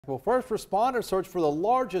Well, first responders search for the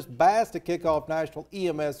largest bass to kick off National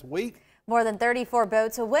EMS Week. More than 34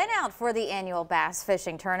 boats went out for the annual bass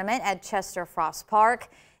fishing tournament at Chester Frost Park.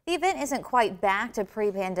 The event isn't quite back to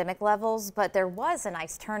pre-pandemic levels, but there was a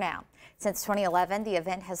nice turnout. Since 2011, the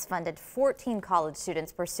event has funded 14 college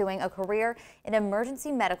students pursuing a career in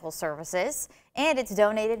emergency medical services, and it's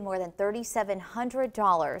donated more than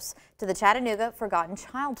 $3,700 to the Chattanooga Forgotten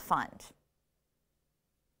Child Fund.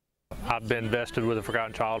 I've been vested with the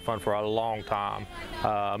Forgotten Child Fund for a long time,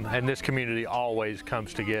 and this community always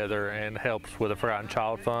comes together and helps with the Forgotten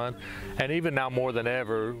Child Fund. And even now more than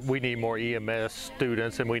ever, we need more EMS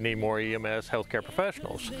students and we need more EMS healthcare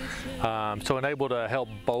professionals. So being able to help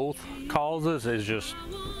both causes is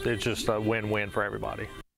just a win-win for everybody.